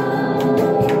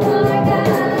 You are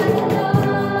God alone.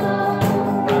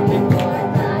 From before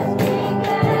times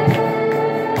began,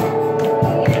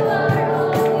 you are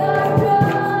on your throne.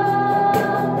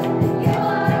 You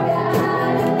are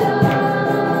God alone.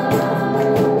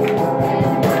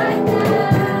 And right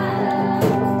now,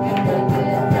 in the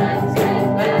good times and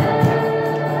bad,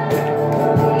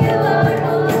 you are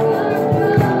on your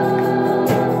throne.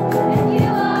 And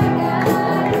you are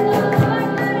God alone.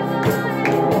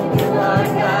 You are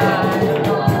God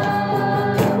alone.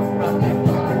 From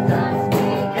before times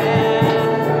began,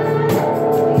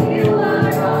 you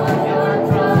are on your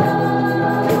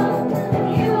throne.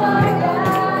 You are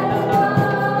God alone.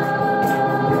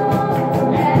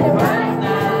 And right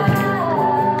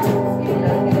now, in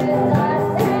the good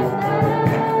times and bad,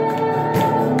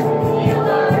 you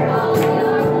are on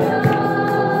your throne.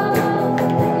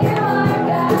 You are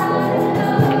God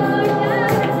alone.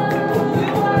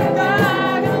 You are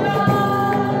God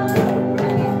alone.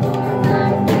 From before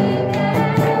times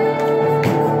began,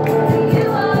 you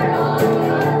are on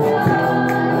your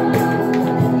throne.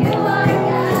 You are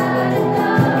God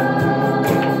alone.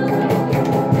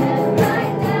 And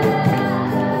right now,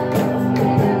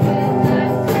 in the good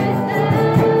times and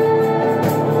bad,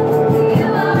 you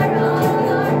are on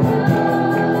your throne.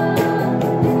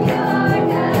 You are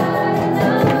God alone. You are God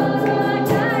alone.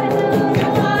 You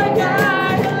are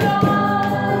God alone.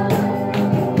 From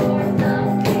before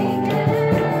times began,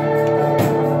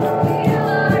 you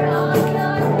are on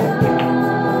your throne.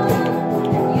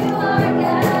 You are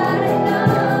God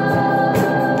alone.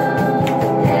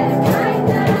 And right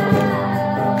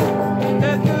now, in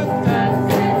the good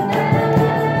times and bad,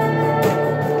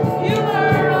 you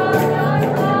are on your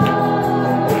throne.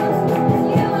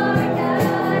 You are God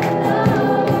alone. You are God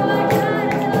alone.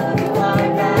 You are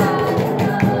God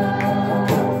alone.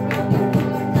 From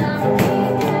before times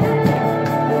began,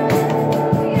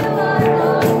 you are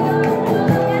on your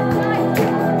throne.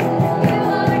 You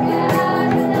are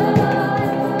God alone.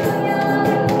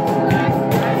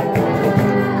 Right now,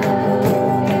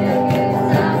 in the good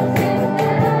times and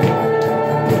bad,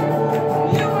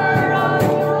 you are on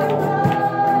your throne.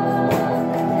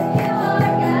 You are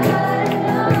God alone. You are God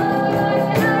alone.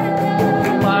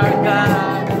 You are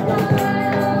God.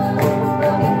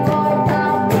 From before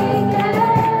time began,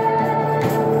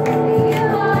 you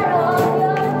are on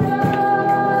your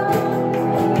throne.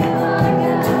 You are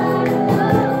God alone.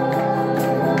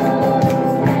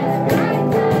 And right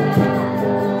now,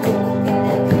 in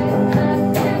the good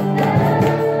times and bad,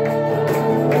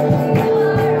 you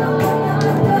are on your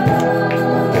throne.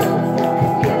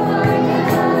 You are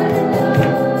God alone.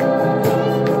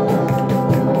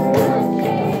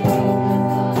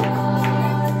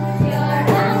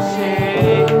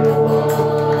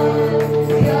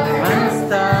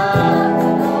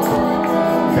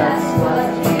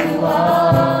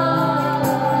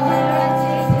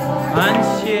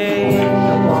 Unshakable.